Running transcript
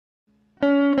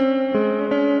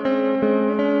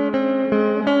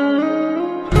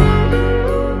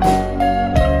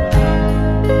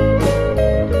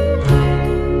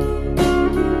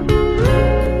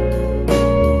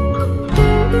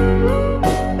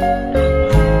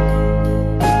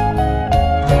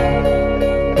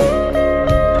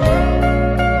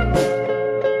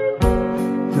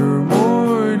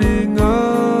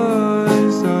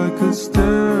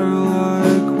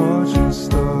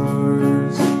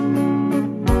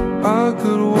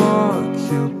could walk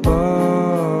you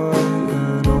by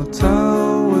an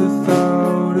hotel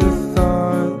without a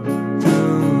thought.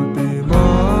 You'd be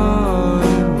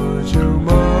mine, would you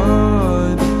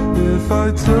mind if I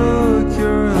took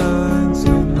your hand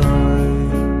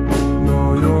tonight? No,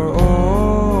 you're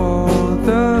all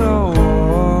that I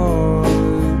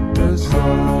want this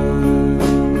life.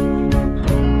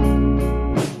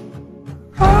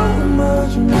 I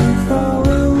imagine we fell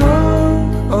in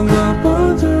love on the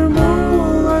winter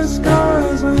moonlight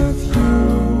skies with you.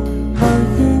 I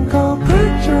think I'll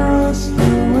picture us,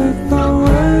 you with the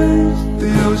waves,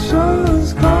 the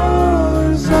ocean's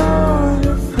colors on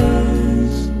your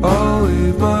face. I'll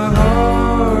leave my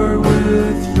heart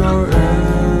with your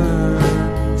air,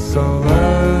 so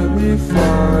let me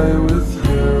fly with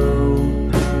you.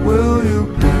 Will you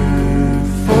be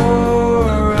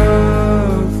forever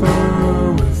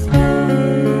with me?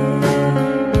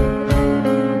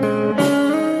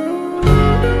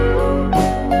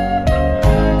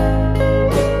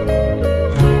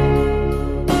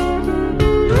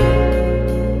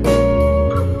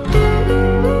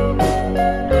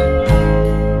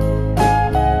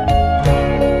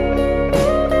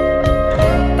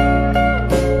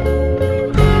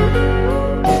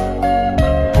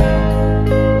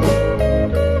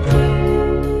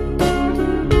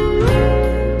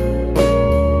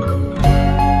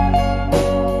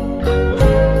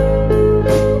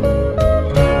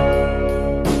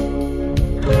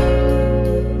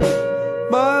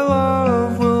 My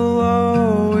love will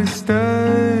always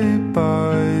stay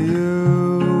by you.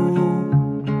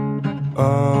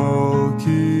 I'll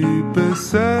keep it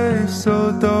safe,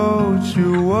 so don't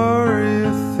you worry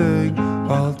a thing.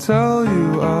 I'll tell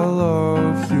you I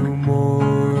love you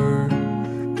more.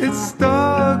 It's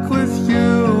stuck with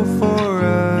you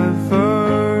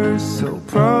forever, so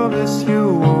promise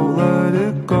you won't let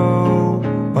it go.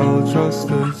 I'll trust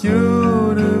the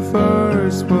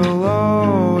universe will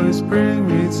always bring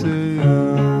me to you.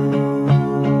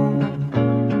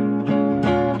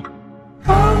 I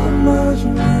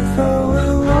imagine we fell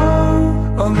in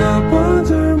love on the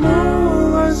winter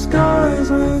moonlight skies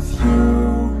with you.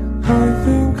 I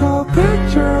think I'll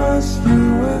picture us, you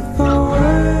with the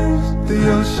waves, the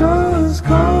ocean's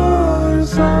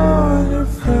colors on your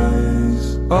face.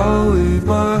 I'll leave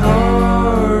my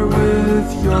heart with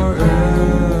your air,